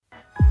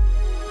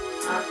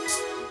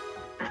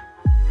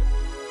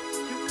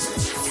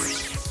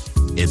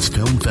It's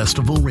Film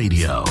Festival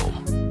Radio,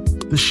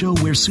 the show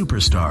where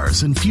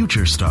superstars and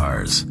future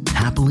stars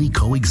happily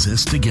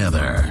coexist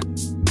together.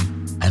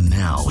 And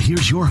now,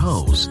 here's your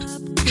host,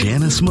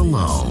 Janice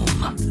Malone.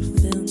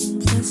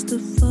 Film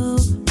Festival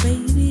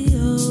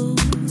Radio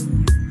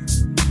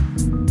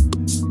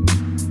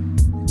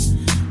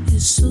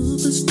is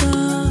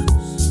superstars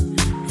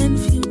and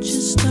future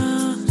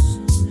stars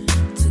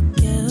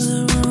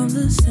together on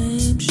the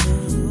same show.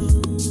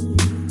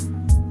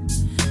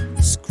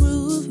 It's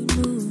groovy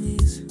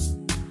movies,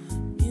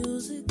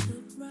 music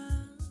that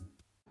rhymes.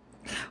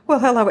 Well,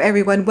 hello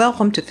everyone.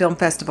 Welcome to Film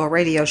Festival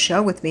Radio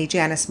Show with me,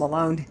 Janice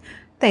Malone.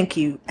 Thank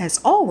you, as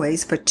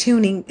always, for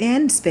tuning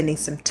in, spending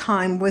some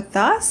time with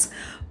us.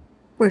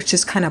 We're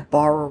just kind of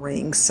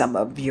borrowing some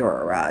of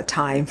your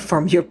time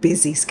from your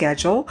busy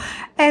schedule,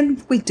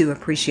 and we do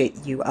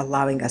appreciate you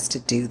allowing us to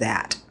do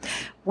that.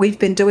 We've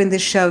been doing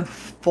this show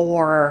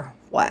for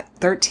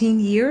 13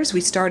 years.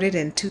 We started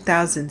in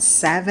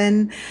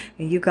 2007,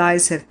 and you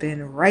guys have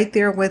been right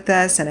there with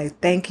us, and I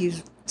thank you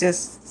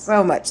just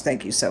so much.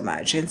 Thank you so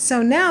much. And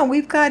so now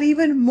we've got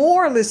even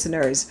more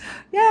listeners.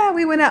 Yeah,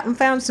 we went out and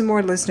found some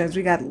more listeners.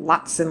 We got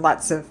lots and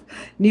lots of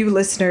new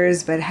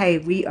listeners, but hey,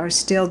 we are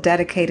still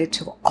dedicated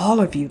to all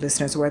of you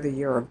listeners, whether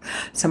you're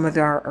some of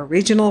our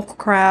original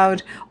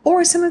crowd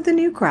or some of the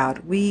new crowd.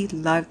 We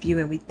love you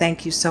and we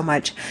thank you so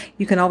much.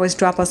 You can always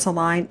drop us a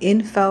line,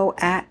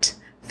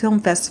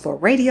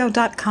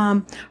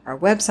 info@filmfestivalradio.com. Our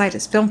website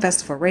is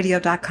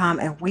filmfestivalradio.com,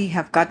 and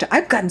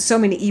I've gotten so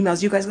many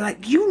emails. You guys are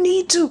like, you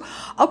need to.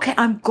 Okay,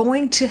 I'm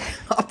going to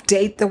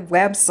update the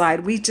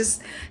website. We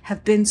just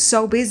have been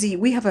so busy.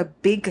 We have a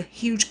big,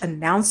 huge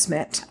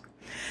announcement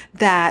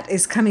that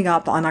is coming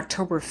up on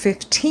October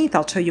 15th.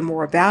 I'll tell you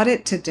more about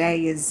it.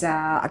 Today is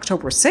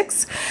October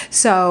 6th.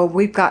 So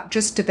we've got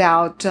just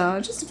about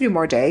just a few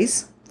more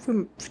days.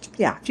 A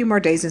few more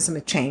days and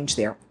some change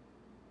there.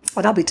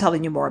 But I'll be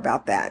telling you more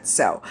about that.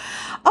 So,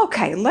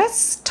 okay,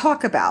 let's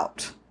talk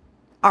about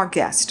our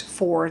guest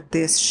for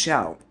this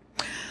show.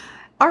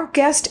 Our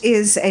guest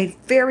is a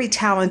very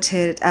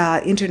talented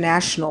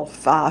international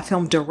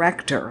film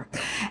director,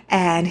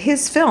 and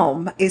his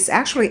film is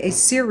actually a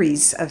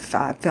series of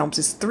films.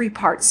 It's a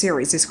 3-part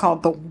series. It's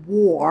called The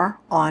War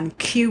on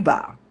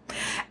Cuba.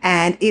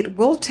 And it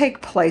will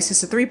take place,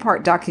 it's a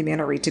 3-part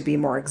documentary to be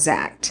more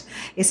exact.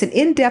 It's an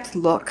in-depth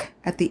look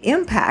at the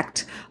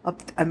impact of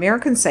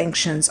American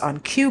sanctions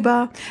on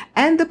Cuba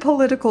and the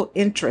political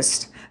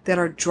interests that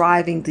are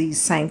driving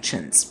these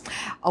sanctions.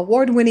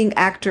 Award-winning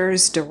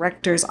actors,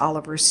 directors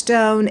Oliver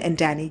Stone and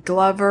Danny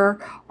Glover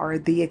are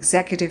the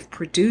executive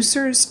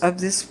producers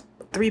of this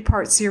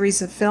 3-part series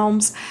of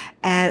films.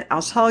 And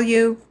I'll tell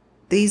you,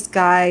 these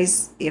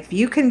guys, if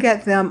you can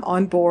get them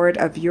on board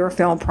of your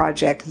film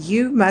project,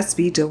 you must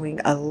be doing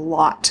a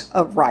lot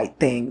of right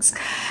things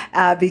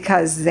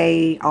because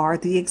they are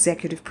the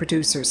executive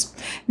producers.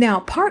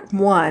 Now, part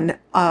 1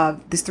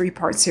 of this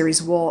 3-part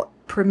series will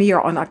premiere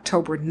on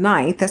October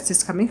 9th. That's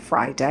this coming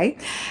Friday.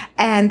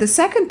 And the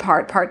second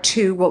part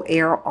 2, will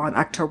air on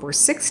October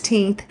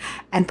 16th.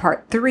 And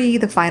part 3,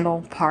 the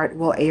final part,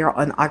 will air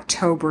on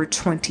October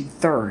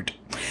 23rd.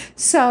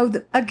 So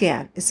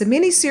again, it's a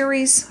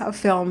mini-series of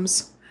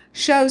films,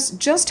 shows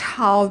just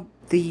how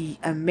the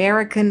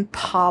American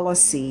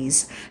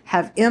policies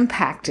have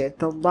impacted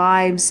the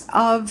lives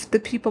of the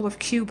people of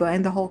Cuba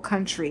and the whole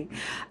country.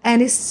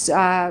 And it's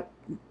shown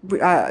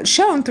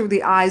through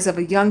the eyes of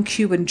a young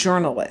Cuban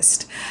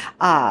journalist.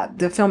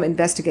 The film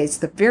investigates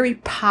the very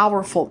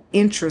powerful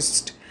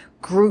interest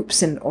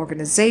groups and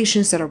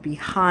organizations that are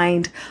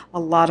behind a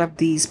lot of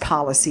these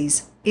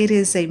policies. It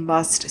is a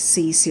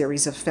must-see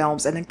series of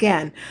films. And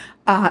again,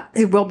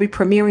 it will be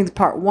premiering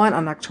part 1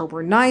 on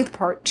October 9th,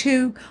 part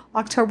 2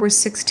 October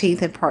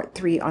 16th, and part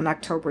 3 on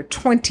October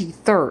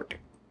 23rd.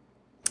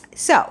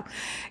 So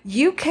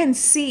you can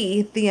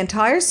see the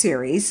entire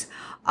series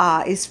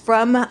is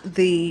from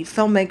the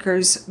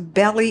filmmakers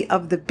Belly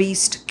of the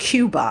Beast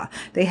Cuba.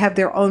 They have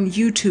their own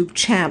YouTube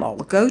channel.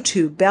 Go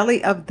to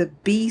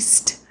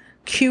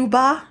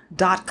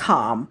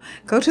bellyofthebeastcuba.com.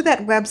 Go to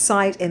that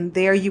website, and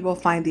there you will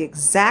find the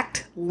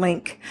exact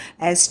link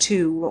as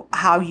to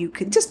how you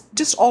can just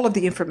all of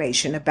the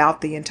information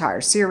about the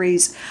entire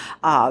series,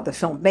 the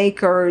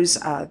filmmakers,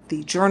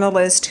 the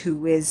journalist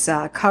who is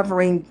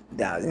covering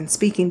and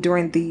speaking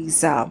during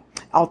these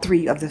all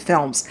 3 of the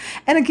films.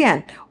 And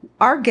again,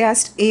 our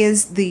guest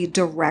is the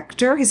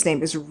director. His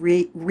name is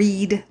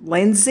Reed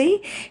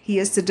Lindsay. He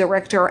is the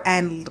director,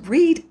 and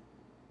Reed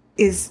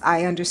is,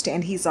 I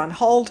understand, he's on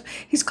hold.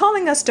 He's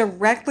calling us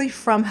directly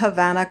from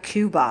Havana,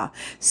 Cuba.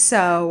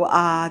 So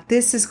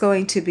this is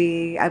going to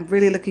be, I'm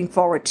really looking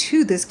forward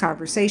to this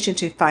conversation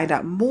to find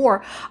out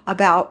more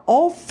about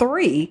all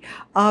 3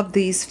 of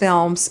these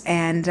films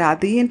and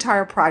the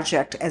entire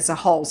project as a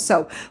whole.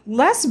 So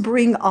let's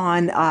bring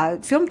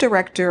on film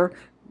director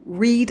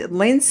Reed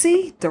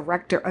Lindsay,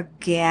 director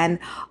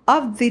again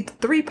of the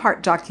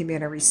 3-part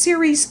documentary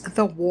series,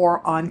 The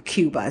War on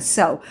Cuba.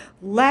 So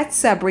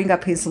let's bring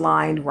up his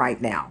line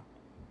right now.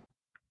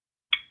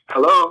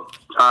 Hello,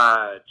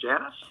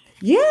 Janice?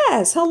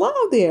 Yes, hello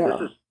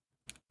there.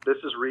 This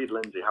is Reed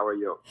Lindsay. How are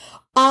you?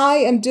 I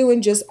am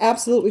doing just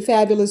absolutely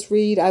fabulous,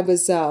 Reed. I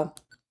was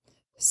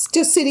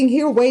just sitting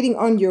here waiting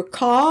on your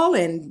call,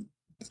 and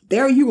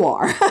there you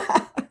are.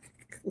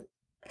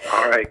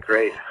 All right,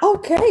 great.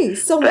 Okay,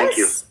 so Thank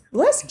you.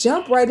 let's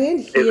jump right in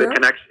Is the here.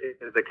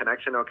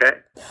 connection okay?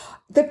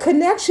 The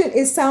connection,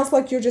 it sounds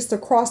like you're just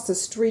across the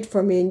street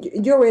from me.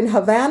 And you're in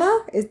Havana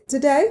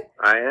today?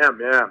 I am,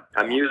 yeah.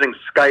 I'm using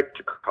Skype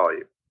to call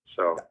you.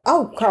 So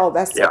Oh, Carl,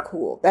 that's so yeah.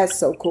 cool. That's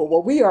so cool.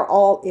 Well, we are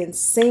all in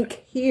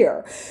sync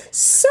here.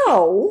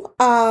 So,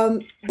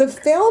 the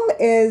film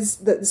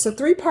it's a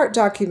three-part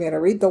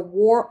documentary, The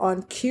War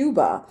on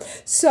Cuba.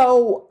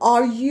 So,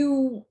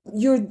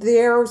 you're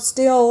there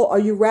still? Are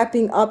you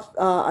wrapping up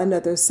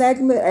another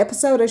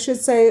episode, I should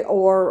say,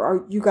 or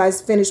are you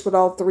guys finished with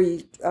all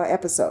three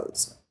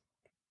episodes?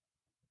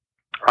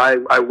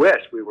 I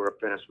wish we were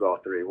finished with all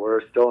three.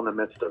 We're still in the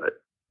midst of it.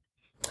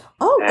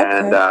 Oh,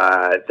 And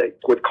okay.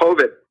 with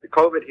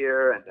COVID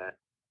here, and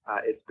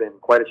it's been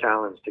quite a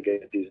challenge to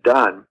get these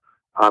done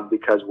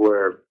because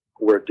we're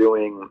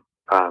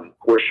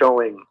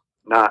showing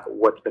not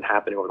what's been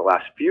happening over the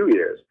last few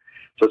years.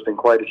 So it's been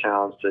quite a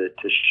challenge to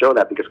show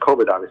that because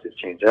COVID obviously has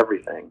changed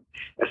everything,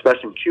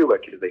 especially in Cuba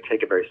because they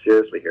take it very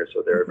seriously here.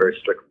 So there are very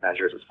strict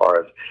measures as far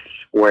as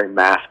wearing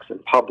masks in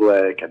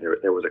public, and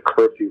there was a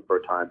curfew for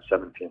a time,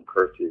 7 p.m.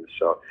 curfew.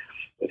 So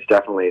it's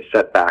definitely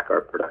set back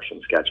our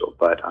production schedule,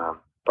 but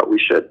we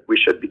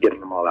should be getting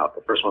them all out.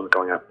 The first one's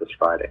going out this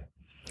Friday.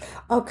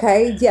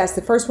 Okay, yes,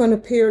 the first one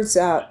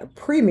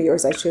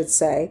premieres, I should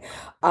say.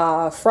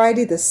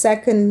 Friday, the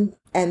second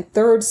and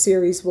third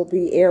series will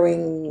be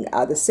airing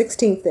the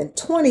 16th and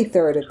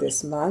 23rd of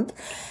this month.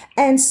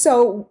 And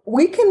so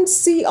we can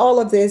see all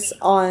of this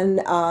on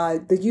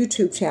the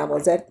YouTube channel.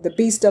 Is that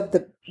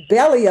the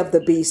Belly of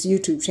the Beast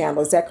YouTube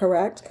channel? Is that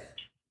correct?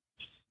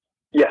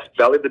 Yes,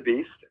 Belly of the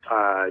Beast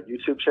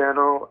YouTube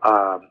channel,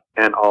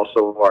 and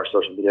also our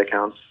social media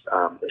accounts.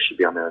 They should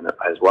be on there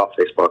as well,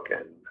 Facebook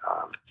and.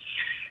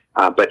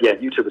 But yeah,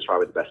 YouTube is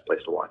probably the best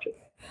place to watch it.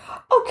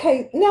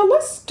 Okay, now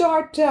let's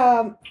start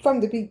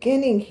from the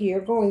beginning here,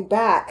 going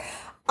back.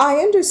 I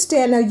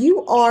understand now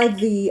you are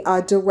the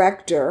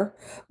director,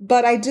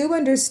 but I do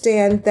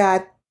understand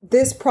that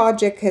this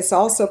project has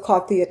also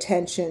caught the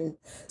attention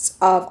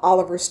of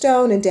Oliver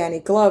Stone and Danny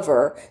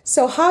Glover.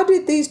 So how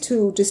did these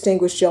two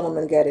distinguished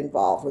gentlemen get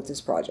involved with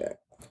this project?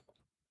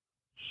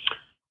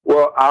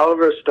 Well,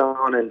 Oliver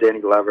Stone and Danny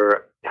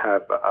Glover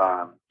have,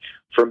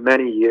 for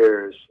many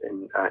years,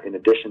 in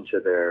addition to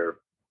their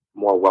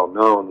more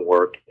well-known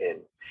work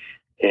in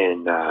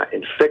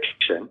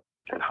fiction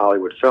and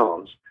Hollywood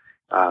films,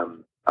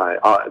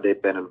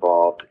 they've been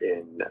involved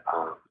in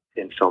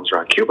films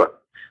around Cuba.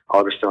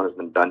 Oliver Stone has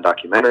been done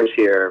documentaries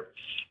here,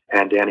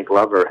 and Danny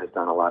Glover has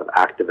done a lot of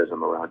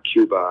activism around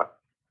Cuba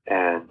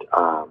and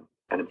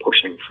in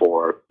pushing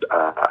for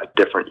a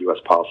different U.S.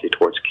 policy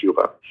towards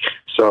Cuba.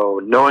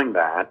 So knowing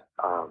that,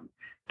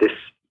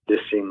 this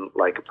seemed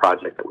like a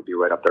project that would be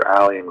right up their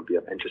alley and would be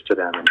of interest to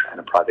them, and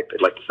a project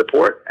they'd like to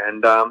support,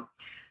 and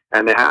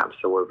they have.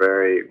 So we're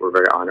very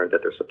honored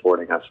that they're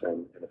supporting us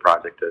in the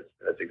project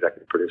as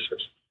executive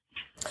producers.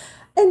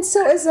 And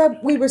so, as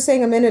we were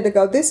saying a minute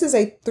ago, this is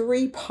a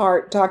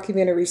three-part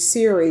documentary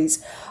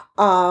series,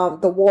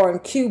 The War on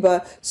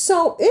Cuba.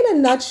 So, in a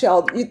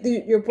nutshell,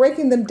 you're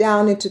breaking them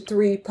down into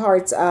three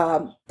parts.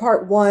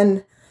 Part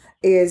one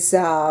is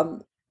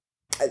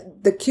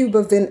the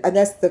Cuba,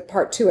 that's the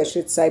part two, I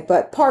should say.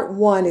 But part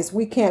one is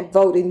We Can't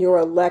Vote in Your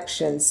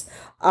Elections.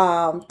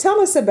 Tell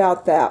us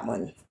about that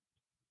one.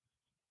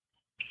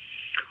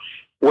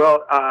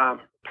 Well,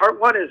 part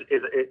one is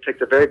it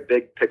takes a very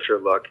big picture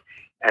look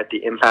at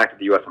the impact of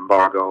the U.S.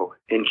 embargo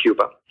in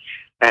Cuba,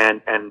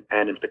 and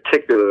in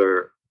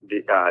particular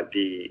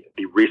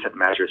the recent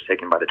measures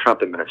taken by the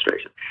Trump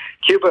administration.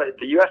 Cuba,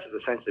 the U.S. has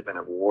essentially been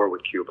at war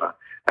with Cuba.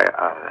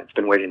 It's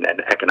been waging an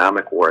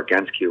economic war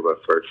against Cuba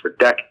for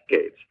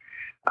decades.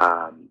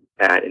 And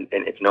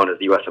it's known as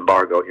the U.S.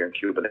 embargo here in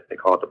Cuba. They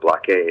call it the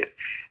blockade.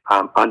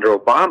 Under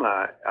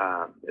Obama,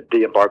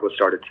 the embargo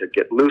started to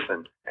get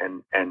loosened,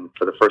 and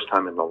for the first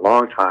time in a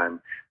long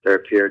time, there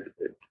appeared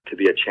to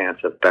be a chance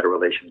of better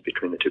relations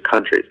between the two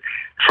countries.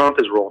 Trump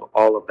has rolled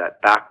all of that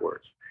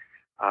backwards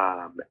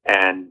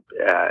and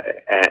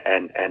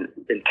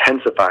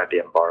intensified the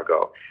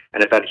embargo,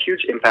 and it's had a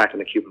huge impact on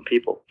the Cuban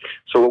people.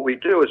 So what we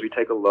do is we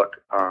take a look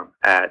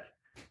at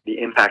the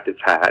impact it's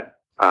had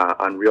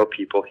on real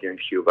people here in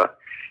Cuba,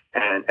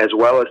 and as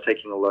well as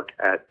taking a look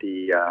at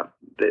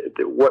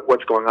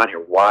what's going on here.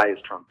 Why is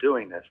Trump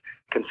doing this?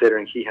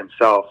 Considering he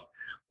himself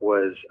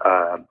was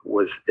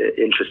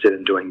interested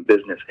in doing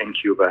business in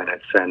Cuba and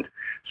had sent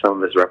some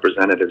of his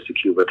representatives to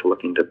Cuba to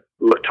look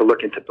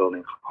into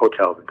building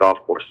hotels and golf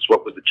courses.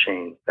 What was the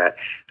change that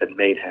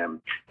made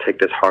him take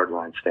this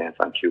hardline stance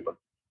on Cuba?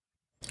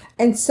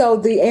 And so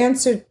the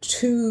answer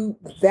to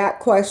that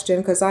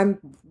question, because I'm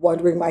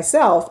wondering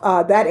myself,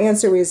 that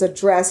answer is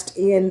addressed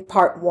in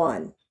part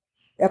one,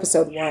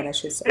 episode one, I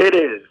should say. It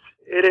is,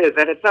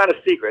 and it's not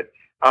a secret.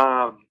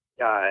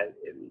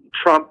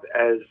 Trump,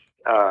 as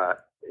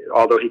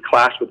although he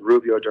clashed with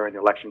Rubio during the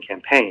election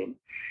campaign,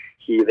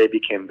 they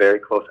became very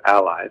close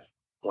allies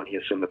when he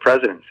assumed the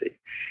presidency.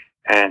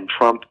 And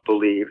Trump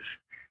believes,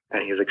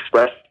 and he has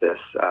expressed this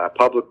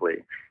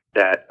publicly,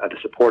 that the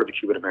support of the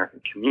Cuban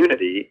American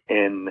community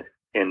in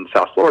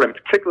South Florida, and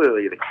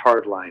particularly the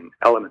hardline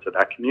elements of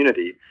that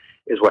community,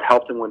 is what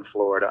helped him win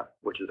Florida,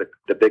 which is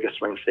the biggest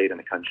swing state in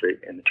the country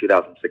in the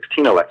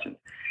 2016 election,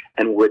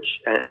 and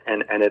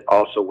it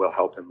also will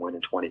help him win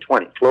in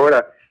 2020.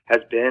 Florida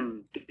has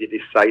been the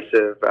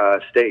decisive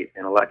state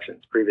in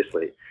elections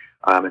previously.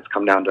 It's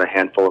come down to a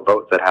handful of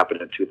votes that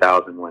happened in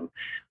 2000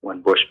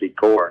 when Bush beat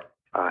Gore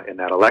in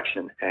that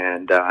election,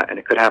 and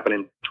it could happen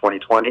in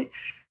 2020.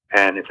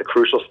 And it's a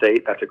crucial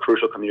state. That's a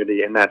crucial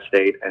community in that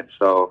state, and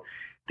so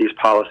these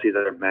policies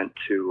that are meant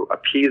to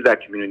appease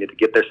that community to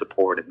get their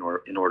support in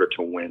order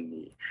to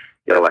win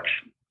the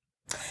election.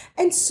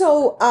 And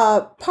so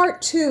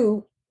part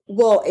 2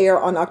 will air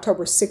on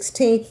October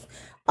 16th,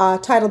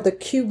 titled The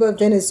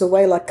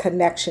Cuba-Venezuela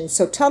Connection.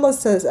 So tell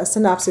us a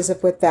synopsis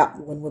of what that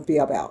one would be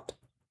about.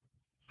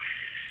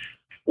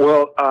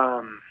 Well,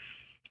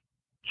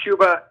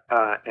 Cuba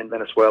and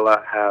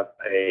Venezuela have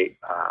a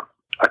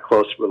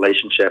close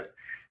relationship.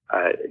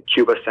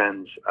 Cuba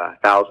sends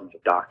thousands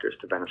of doctors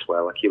to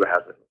Venezuela. Cuba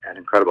has an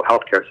incredible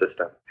healthcare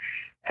system,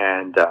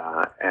 and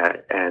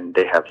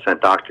they have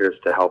sent doctors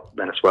to help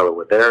Venezuela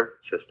with their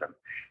system.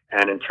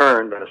 And in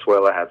turn,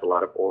 Venezuela has a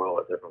lot of oil,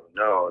 as everyone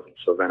knows, and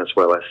so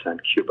Venezuela sent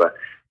Cuba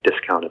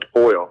discounted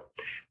oil.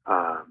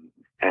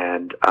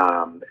 And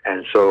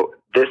so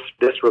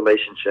this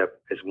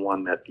relationship is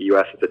one that the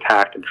U.S. has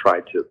attacked and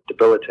tried to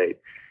debilitate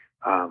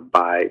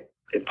by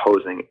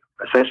imposing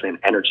essentially an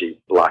energy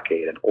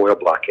blockade, an oil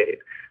blockade,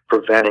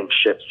 preventing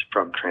ships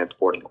from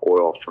transporting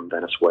oil from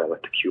Venezuela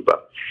to Cuba.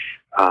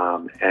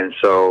 And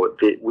so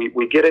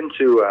we get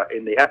into,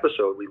 in the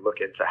episode, we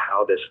look into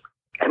how this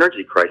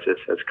energy crisis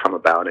has come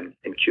about in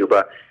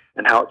Cuba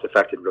and how it's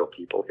affected real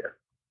people here.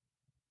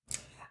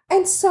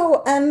 And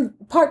so,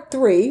 part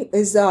 3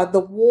 is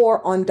the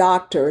war on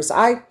doctors.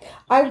 I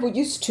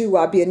used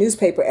to be a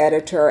newspaper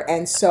editor,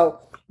 and so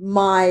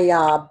my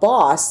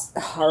boss,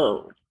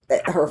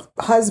 her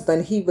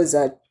husband, he was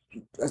a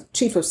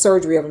chief of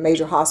surgery of a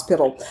major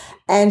hospital,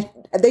 and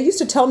they used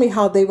to tell me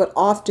how they would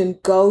often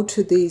go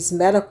to these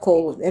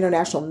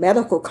international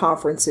medical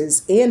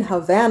conferences in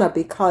Havana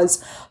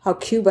because how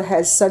Cuba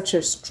has such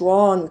a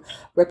strong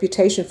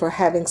reputation for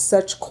having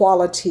such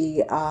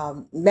quality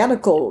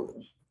medical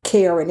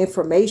care and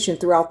information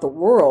throughout the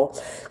world.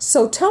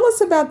 So tell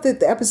us about the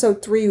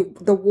episode 3,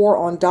 The War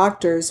on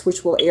Doctors,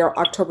 which will air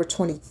October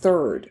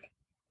 23rd.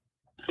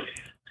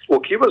 Well,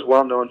 Cuba is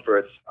well known for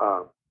its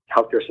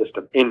healthcare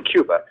system in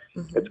Cuba.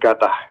 Mm-hmm. It's got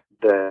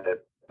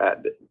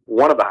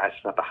one of the highest,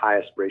 not the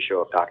highest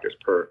ratio of doctors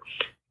per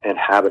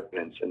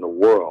inhabitants in the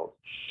world.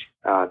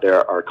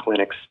 There are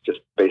clinics,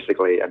 just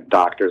basically, and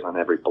doctors on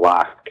every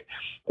block.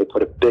 They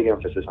put a big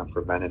emphasis on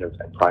preventative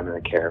and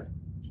primary care.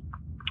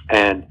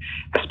 And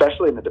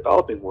especially in the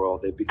developing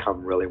world, they've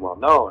become really well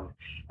known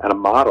and a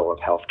model of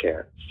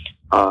healthcare.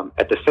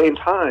 At the same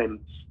time,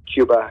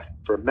 Cuba,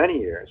 for many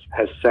years,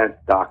 has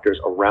sent doctors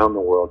around the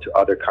world to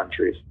other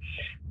countries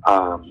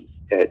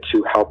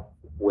to help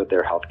with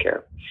their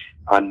healthcare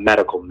on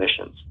medical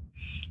missions.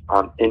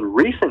 In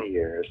recent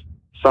years,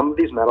 some of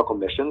these medical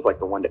missions, like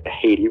the one to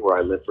Haiti, where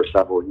I lived for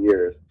several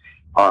years,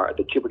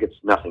 that Cuba gets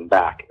nothing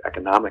back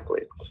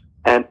economically.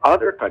 And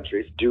other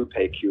countries do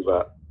pay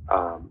Cuba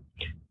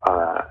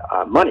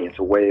money. It's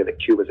a way that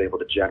Cuba is able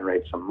to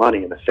generate some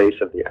money in the face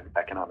of the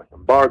economic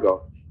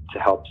embargo to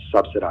help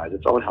subsidize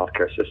its own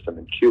healthcare system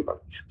in Cuba.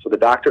 So the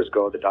doctors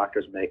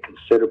make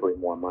considerably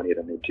more money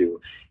than they do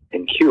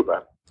in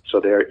Cuba. So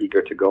they're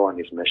eager to go on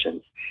these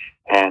missions,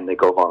 and they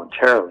go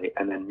voluntarily.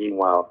 And then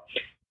meanwhile,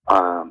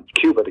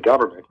 Cuba, the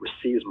government,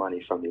 receives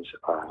money from these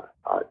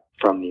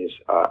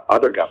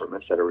other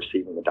governments that are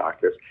receiving the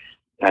doctors,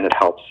 and it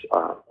helps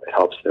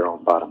their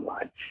own bottom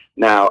line.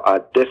 Now,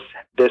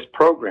 this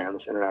program,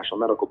 this international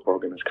medical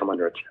program, has come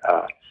under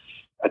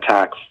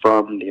attack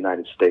from the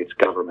United States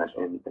government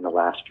in the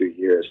last few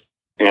years,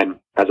 and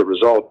as a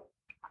result,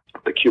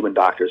 the Cuban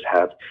doctors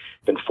have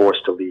been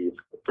forced to leave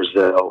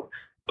Brazil,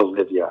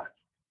 Bolivia,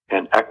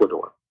 and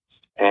Ecuador,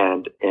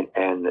 and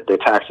the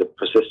attacks have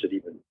persisted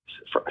even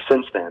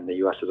since then. The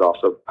U.S. has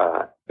also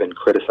been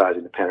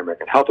criticizing the Pan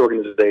American Health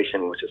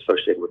Organization, which is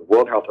associated with the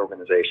World Health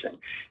Organization,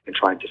 and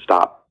trying to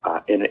stop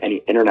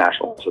any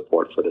international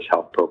support for this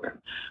health program,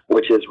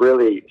 which is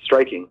really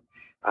striking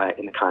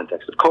in the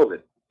context of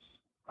COVID.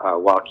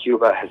 While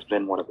Cuba has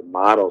been one of the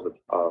models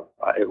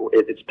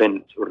it's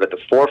been sort of at the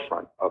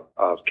forefront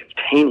of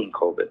containing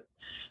COVID.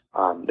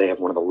 They have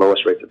one of the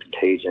lowest rates of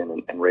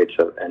contagion and rates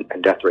of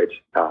and death rates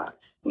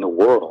in the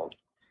world.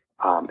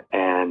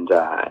 And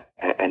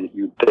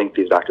you think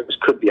these doctors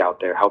could be out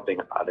there helping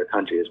other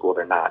countries. Well,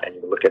 they're not. And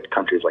you look at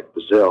countries like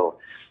Brazil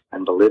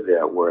and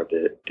Bolivia, where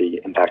the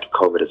impact of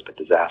COVID has been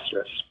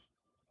disastrous.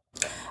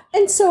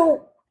 And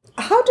so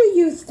how do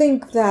you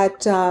think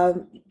that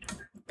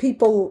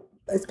people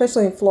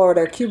especially in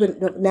Florida, Cuban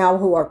now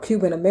who are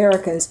Cuban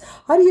Americans.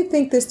 How do you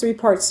think this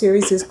three-part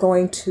series is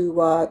going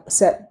to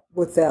set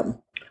with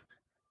them?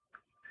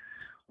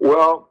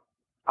 Well,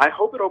 I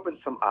hope it opens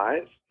some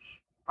eyes.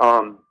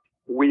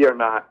 We are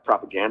not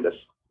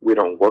propagandists. We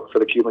don't work for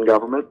the Cuban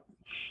government.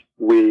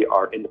 We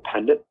are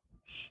independent,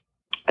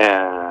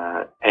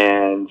 and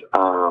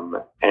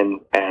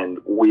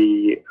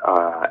we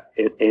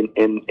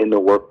in the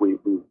work we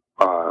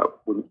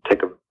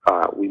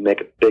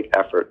make a big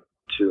effort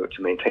to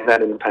maintain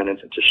that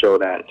independence and to show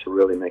that, to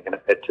really make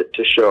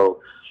to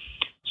show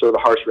sort of the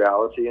harsh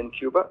reality in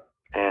Cuba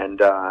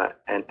and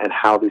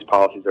how these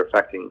policies are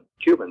affecting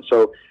Cubans.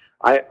 So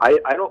I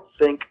don't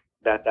think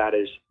that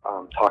is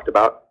talked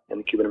about in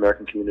the Cuban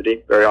American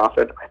community very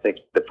often. I think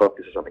the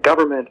focus is on the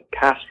government,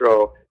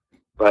 Castro,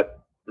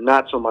 but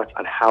not so much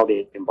on how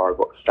the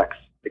embargo affects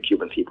the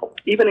Cuban people.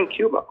 Even in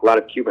Cuba, a lot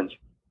of Cubans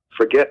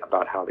forget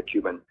about how the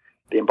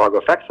embargo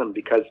affects them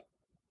because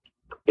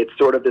it's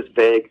sort of this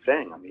vague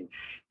thing. I mean,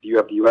 you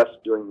have the U.S.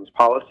 doing these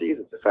policies;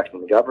 it's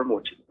affecting the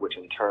government, which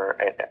in turn,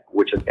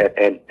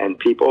 and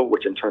people,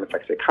 which in turn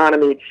affects the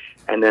economy.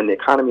 And then the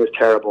economy is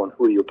terrible, and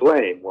who do you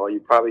blame? Well, you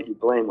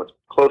blame what's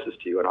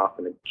closest to you, and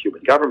often the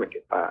Cuban government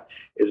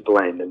is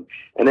blamed, and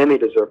they may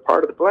deserve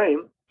part of the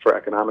blame for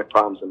economic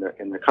problems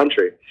in their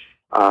country.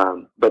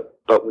 But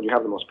when you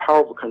have the most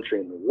powerful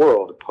country in the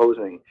world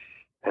opposing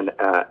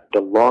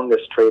the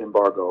longest trade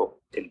embargo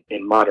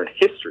in modern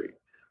history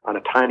on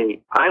a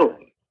tiny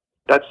island,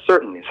 that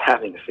certainly is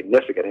having a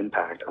significant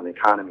impact on the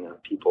economy, on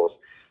people's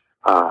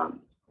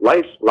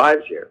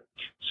lives here.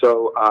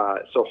 So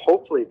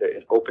hopefully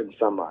it opens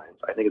some minds.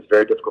 I think it's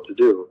very difficult to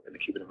do in the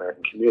Cuban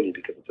American community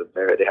because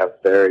they have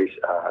very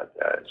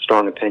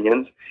strong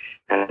opinions,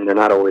 and they're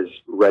not always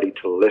ready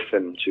to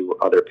listen to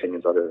other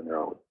opinions other than their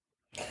own.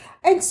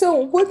 And so,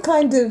 what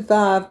kind of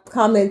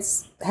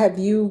comments have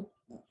you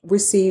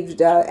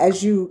received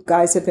as you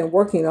guys have been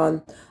working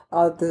on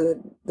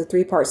the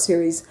three-part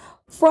series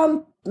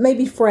from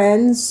maybe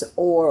friends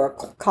or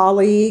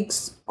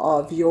colleagues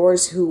of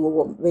yours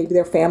who maybe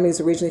their family is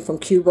originally from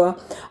Cuba,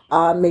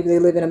 maybe they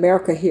live in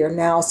America here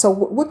now? So,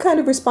 what kind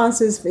of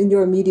responses in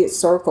your immediate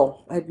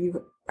circle have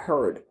you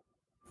heard?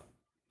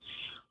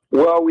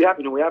 Well, we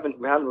haven't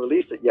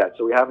released it yet,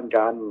 so we haven't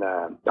gotten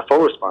a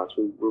full response.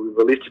 We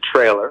released a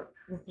trailer.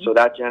 Mm-hmm. So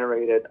that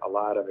generated a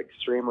lot of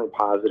extremely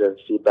positive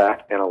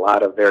feedback and a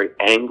lot of very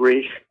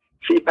angry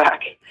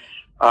feedback,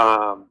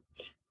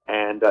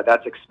 and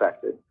that's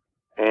expected.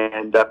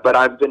 And but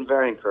I've been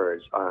very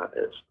encouraged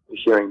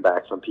hearing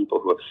back from people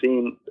who have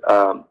seen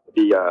the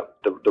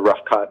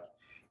rough cut.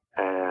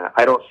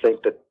 I don't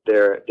think that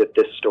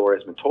this story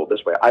has been told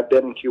this way. I've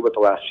been in Cuba the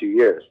last few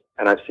years,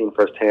 and I've seen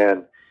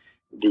firsthand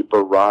the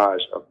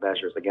barrage of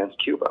measures against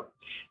Cuba.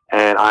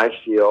 And I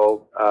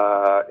feel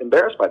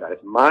embarrassed by that.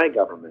 It's my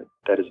government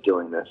that is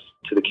doing this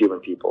to the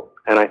Cuban people,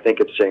 and I think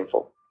it's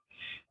shameful.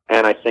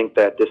 And I think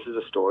that this is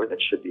a story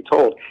that should be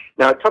told.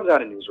 Now, it comes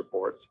out in news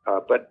reports,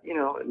 but,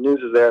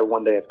 news is there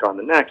one day, it's gone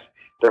the next.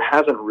 There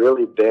hasn't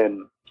really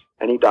been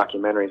any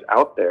documentaries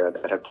out there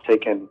that have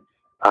taken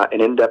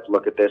an in-depth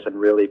look at this and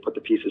really put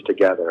the pieces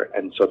together.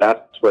 And so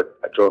that's what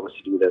drove us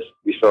to do this.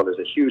 We feel there's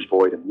a huge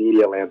void in the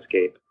media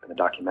landscape and the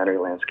documentary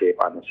landscape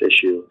on this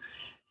issue.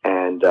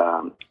 And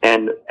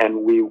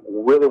we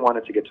really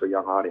wanted to get to a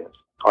young audience.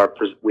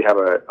 We have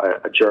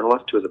a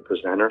journalist who is a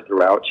presenter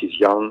throughout. She's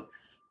young,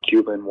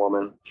 Cuban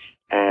woman,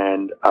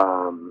 and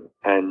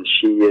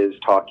she is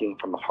talking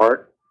from the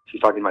heart.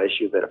 She's talking about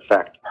issues that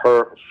affect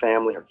her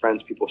family, her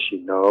friends, people she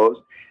knows,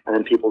 and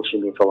then people she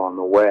meets along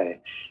the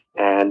way.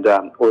 And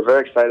we're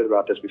very excited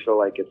about this. We feel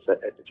like it's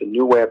a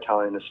new way of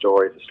telling the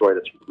story. It's a story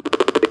that's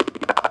really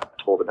not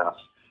told enough,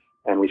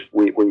 and we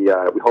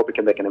hope it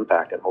can make an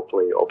impact and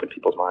hopefully open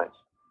people's minds.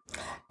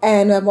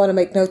 And I want to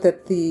make note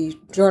that the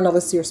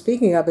journalist you're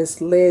speaking of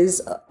is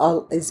Liz.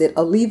 Is it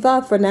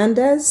Oliva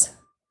Fernandez?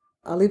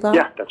 Oliva?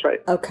 Yeah, that's right.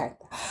 Okay.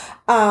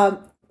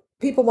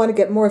 People want to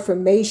get more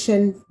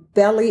information.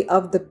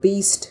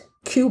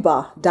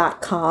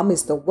 bellyofthebeastcuba.com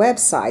is the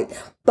website,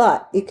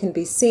 but it can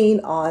be seen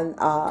on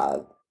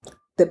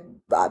the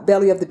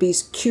Belly of the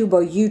Beast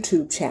Cuba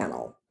YouTube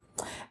channel.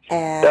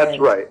 And that's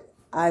right.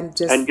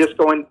 Just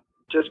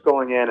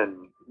going in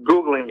and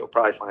Googling, you'll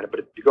probably find it. But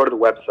if you go to the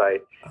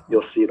website,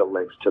 you'll see the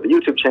links to the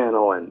YouTube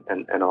channel and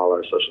all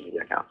our social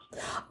media accounts.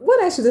 I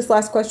want to ask you this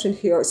last question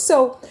here.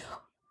 So,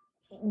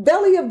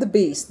 Belly of the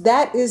Beast,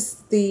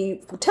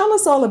 tell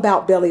us all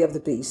about Belly of the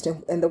Beast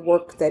and the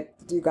work that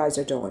you guys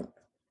are doing.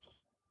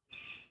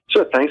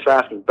 Sure, thanks for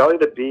asking. Belly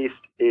of the Beast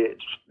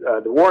is,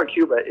 the war in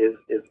Cuba is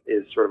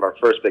sort of our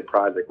first big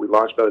project. We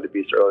launched Belly of the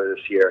Beast earlier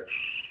this year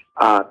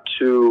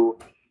to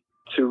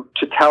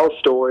tell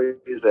stories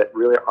that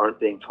really aren't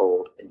being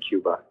told in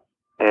Cuba,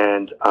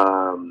 and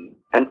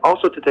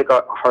also to take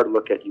a hard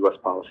look at U.S.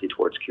 policy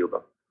towards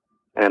Cuba.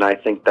 And I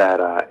think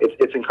that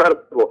it's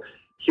incredible.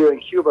 Here in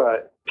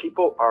Cuba,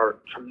 people are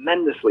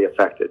tremendously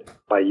affected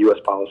by U.S.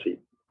 policy.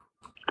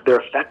 They're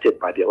affected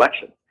by the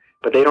election,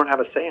 but they don't have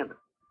a say in it.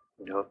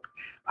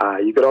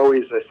 You could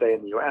always say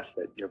in the U.S.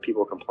 that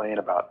people complain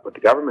about what the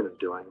government is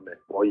doing. That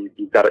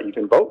you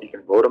can vote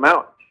them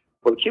out.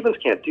 Well, the Cubans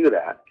can't do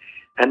that,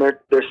 and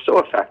they're so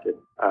affected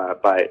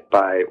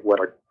by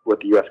what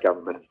the U.S.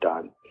 government has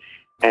done,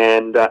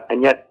 and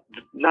yet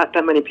not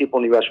that many people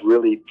in the U.S.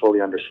 really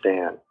fully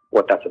understand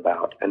what that's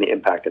about and the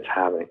impact it's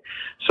having.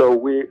 So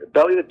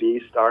Belly of the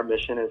Beast, our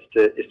mission is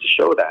to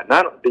show that,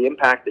 not the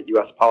impact that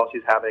U.S. policy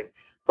is having,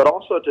 but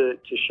also to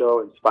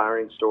show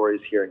inspiring stories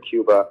here in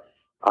Cuba,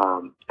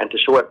 and to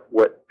show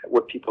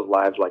what people's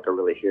lives are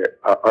really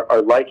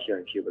are like here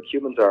in Cuba.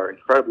 Cubans are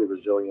incredibly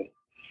resilient.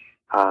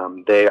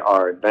 They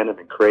are inventive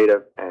and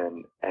creative,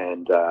 and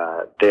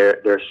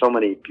there are so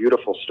many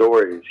beautiful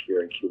stories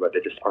here in Cuba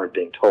that just aren't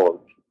being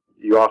told.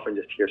 You often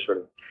just hear sort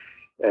of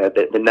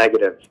the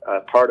negative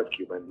part of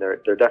Cuba, and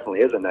there definitely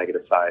is a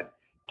negative side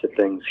to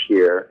things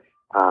here.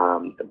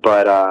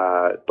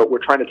 But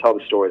we're trying to tell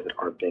the stories that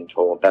aren't being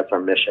told. That's our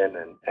mission,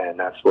 and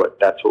that's what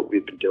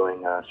we've been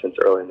doing since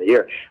early in the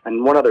year.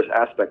 And one other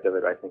aspect of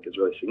it I think is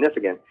really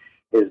significant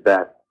is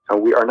that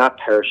we are not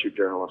parachute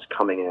journalists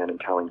coming in and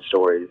telling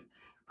stories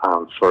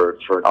for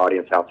an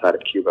audience outside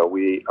of Cuba.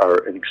 We're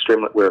in a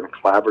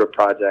collaborative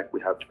project. We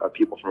have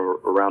people from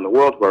around the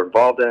world who are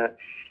involved in it.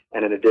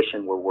 And in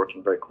addition, we're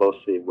working very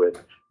closely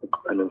with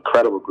an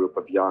incredible group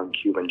of young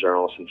Cuban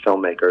journalists and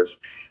filmmakers.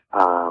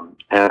 And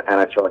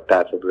I feel like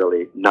that's a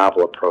really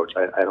novel approach.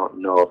 I don't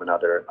know of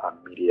another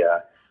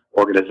media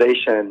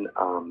organization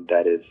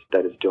that is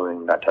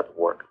doing that type of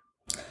work.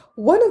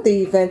 One of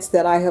the events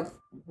that I have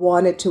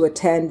wanted to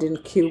attend in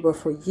Cuba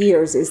for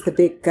years is the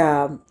big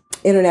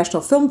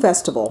International Film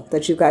Festival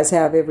that you guys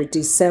have every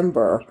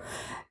December.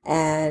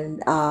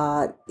 And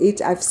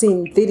I've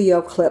seen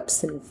video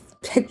clips and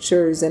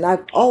pictures, and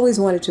I've always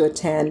wanted to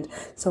attend.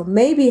 So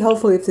maybe,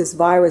 hopefully, if this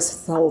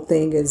virus whole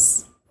thing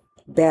is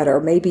better,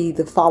 maybe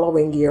the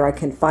following year I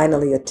can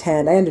finally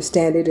attend. I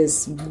understand it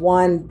is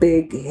one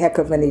big heck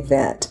of an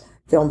event,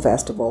 film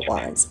festival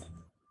wise.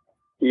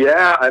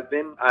 Yeah, I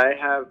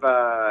have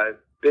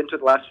been to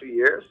the last few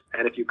years,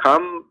 and if you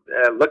come,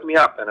 look me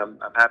up, and I'm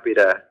happy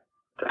to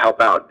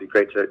help out. It'd be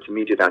great to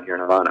meet you down here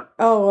in Havana.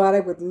 Oh, I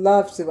would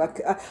love to.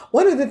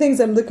 One of the things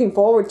I'm looking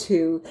forward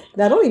to,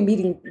 not only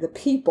meeting the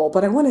people,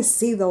 but I want to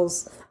see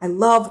those. I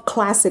love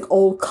classic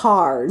old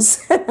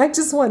cars. I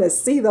just want to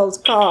see those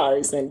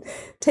cars and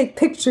take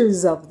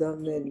pictures of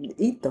them and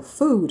eat the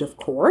food, of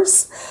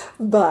course.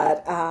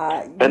 But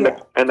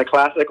the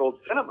classic old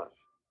cinemas.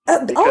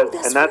 That's right.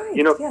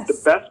 Yes. the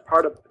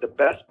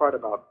best part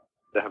about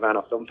the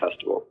Havana Film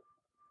Festival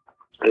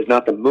is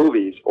not the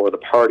movies or the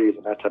parties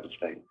and that type of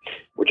thing,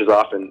 which is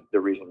often the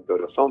reason you go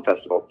to a film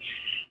festival.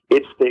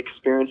 It's the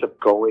experience of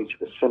going to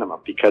the cinema,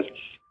 because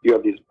you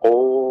have these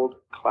old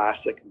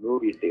classic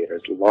movie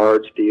theaters,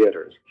 large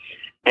theaters,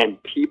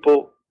 and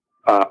people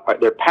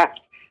they're packed,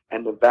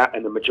 and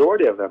the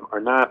majority of them are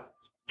not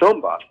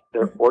film buffs.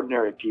 They're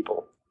ordinary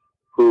people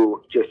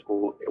who just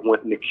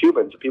went. The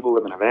Cubans, the people who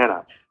live in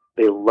Havana,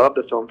 they love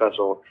the film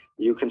festival.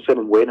 You can sit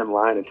and wait in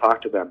line and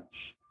talk to them.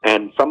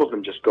 And some of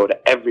them just go to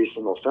every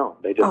single film.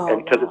 They just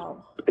because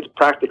it's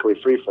practically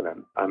free for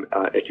them.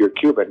 If you're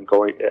Cuban,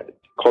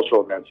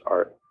 cultural events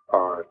are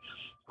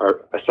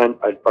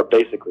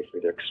basically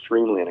free. They're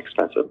extremely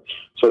inexpensive,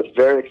 so it's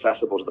very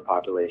accessible to the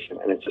population,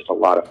 and it's just a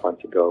lot of fun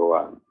to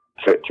go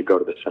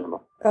to the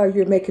cinema. Oh,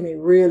 you're making me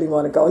really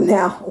want to go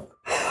now.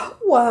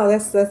 Wow,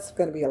 that's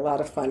going to be a lot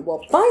of fun.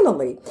 Well,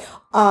 finally,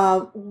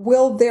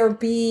 will there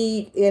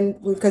be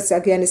because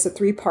again it's a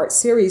 3-part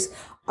series.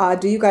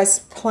 Do you guys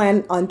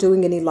plan on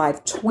doing any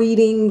live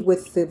tweeting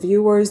with the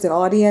viewers, the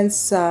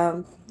audience,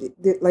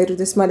 later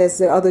this month as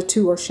the other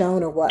 2 are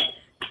shown, or what?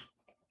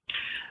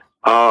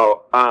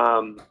 Oh,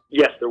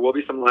 yes, there will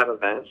be some live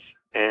events,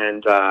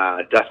 and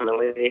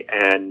definitely.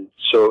 And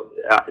so,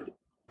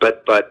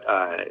 but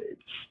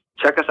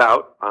check us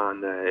out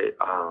on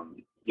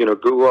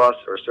Google us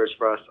or search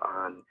for us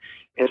on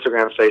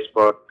Instagram,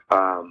 Facebook,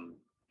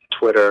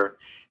 Twitter,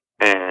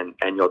 and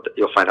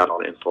you'll find out all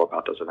the info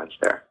about those events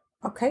there.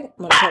 Okay, I'm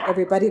going to tell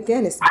everybody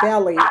again, it's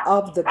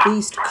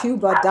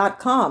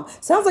bellyofthebeastcuba.com.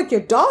 Sounds like your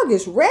dog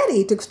is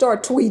ready to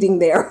start tweeting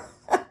there.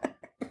 Yeah,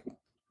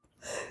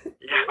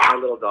 my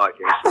little dog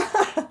here.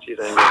 She's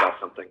angry about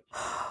something.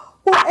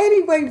 Well,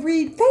 anyway,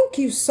 Reed, thank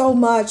you so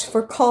much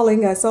for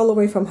calling us all the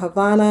way from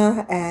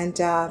Havana, and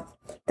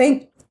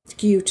thank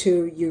you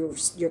to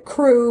your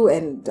crew,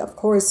 and of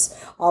course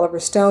Oliver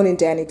Stone and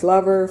Danny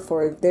Glover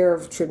for their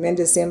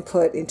tremendous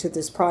input into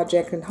this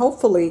project, and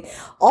hopefully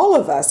all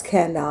of us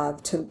can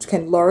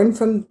learn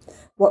from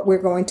what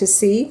we're going to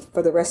see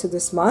for the rest of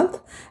this month.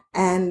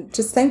 And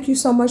just thank you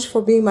so much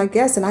for being my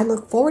guest, and I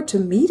look forward to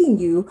meeting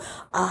you.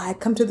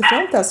 Come to the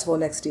film festival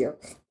next year.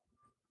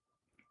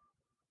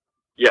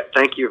 Yeah,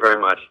 thank you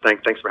very much.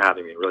 Thanks for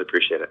having me. Really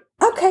appreciate it.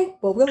 Okay,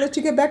 well, we'll let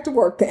you get back to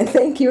work then.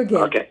 Thank you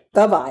again. Okay.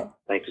 Bye-bye.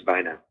 Thanks.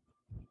 Bye now.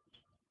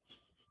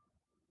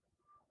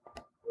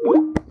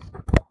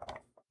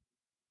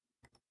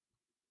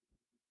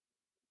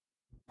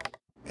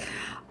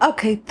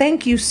 Okay,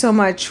 thank you so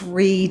much,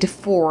 Reed,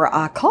 for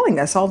calling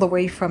us all the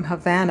way from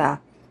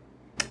Havana.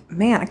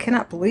 man, I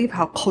cannot believe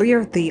how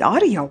clear the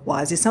audio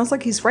was. It sounds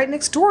like he's right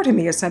next door to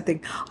me or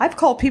something. I've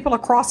called people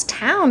across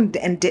town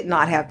and did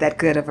not have that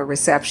good of a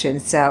reception.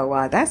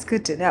 So that's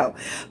good to know.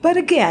 But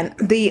again,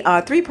 the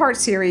 3-part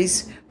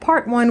series,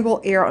 part 1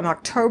 will air on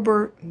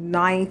October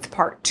 9th,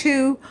 part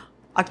 2,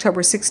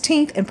 October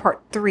 16th, and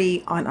part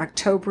 3 on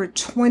October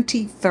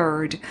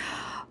 23rd.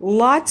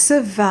 Lots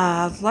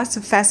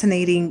of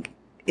fascinating,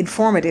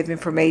 informative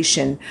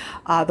information,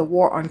 the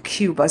war on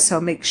Cuba. So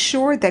make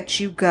sure that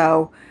you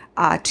go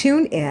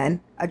tune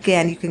in.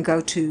 Again, you can go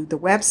to the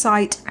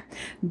website,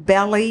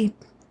 belly,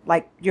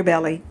 like your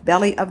belly,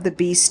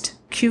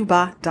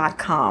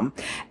 bellyofthebeastcuba.com.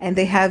 And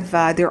they have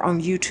their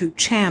own YouTube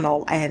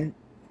channel, and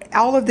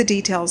all of the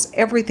details,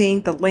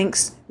 everything, the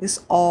links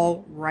is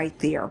all right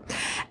there.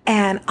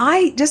 And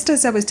I, just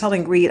as I was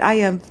telling Reed, I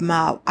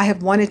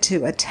have wanted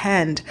to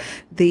attend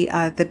the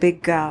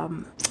big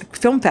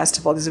film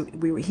festival.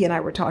 He and I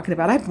were talking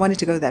about. I've wanted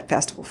to go to that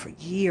festival for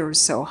years.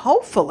 So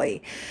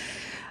hopefully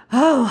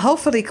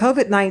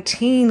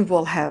COVID-19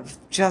 will have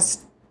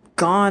just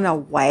gone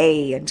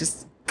away and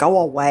just go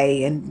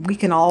away, and we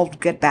can all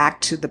get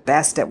back to the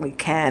best that we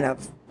can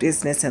of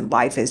business and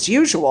life as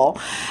usual.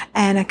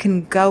 And I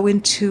can go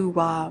into,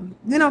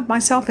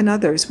 myself and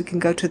others, we can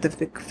go to the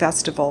big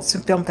festival,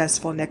 film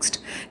festival next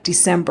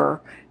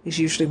December is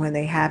usually when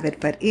they have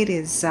it. But it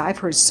is, I've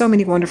heard so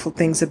many wonderful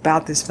things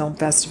about this film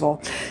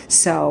festival.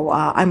 So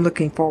I'm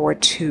looking forward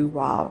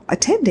to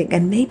attending.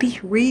 And maybe,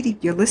 Reed,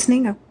 if you're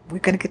listening, we're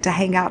going to get to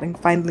hang out and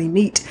finally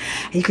meet.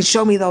 And you can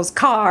show me those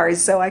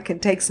cars so I can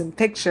take some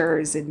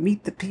pictures and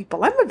meet the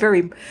people. I'm a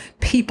very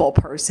people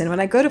person. When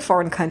I go to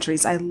foreign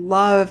countries, I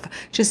love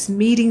just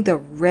meeting the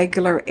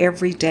regular,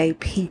 everyday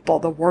people,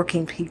 the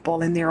working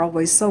people. And they're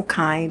always so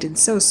kind and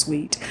so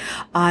sweet.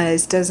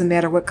 It doesn't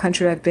matter what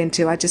country I've been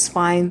to. I just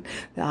find,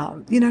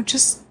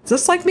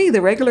 just like me,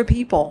 the regular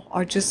people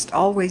are just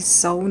always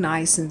so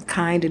nice and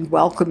kind and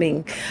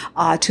welcoming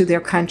to their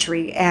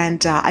country.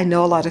 And I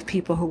know a lot of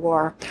people who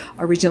are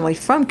originally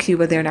from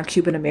Cuba. They're now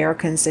Cuban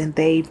Americans, and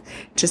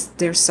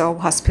they're so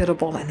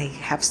hospitable, and they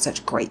have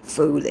such great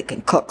food. They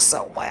can cook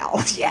so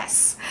well.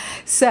 Yes.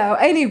 So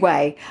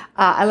anyway,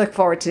 I look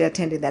forward to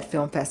attending that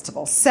film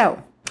festival.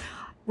 So,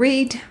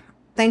 Reed,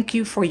 thank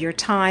you for your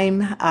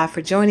time,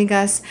 for joining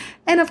us.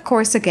 And of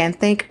course, again,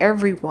 thank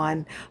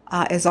everyone,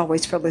 as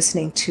always, for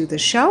listening to the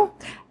show.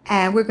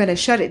 And we're going to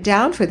shut it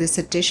down for this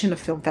edition of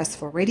Film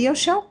Festival Radio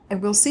Show.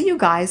 And we'll see you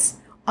guys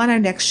on our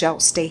next show.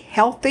 Stay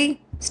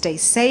healthy, stay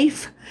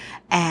safe,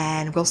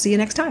 and we'll see you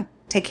next time.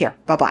 Take care.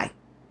 Bye-bye.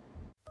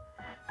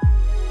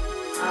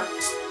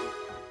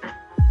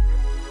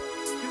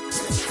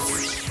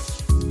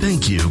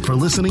 Thank you for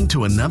listening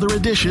to another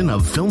edition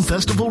of Film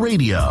Festival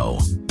Radio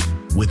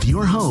with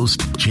your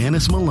host,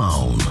 Janice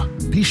Malone.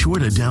 Be sure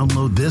to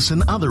download this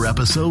and other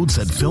episodes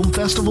at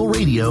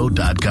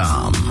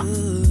filmfestivalradio.com.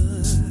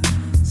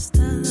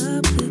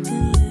 Stop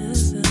and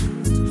listen to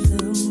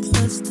Film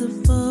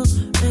Festival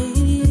Radio.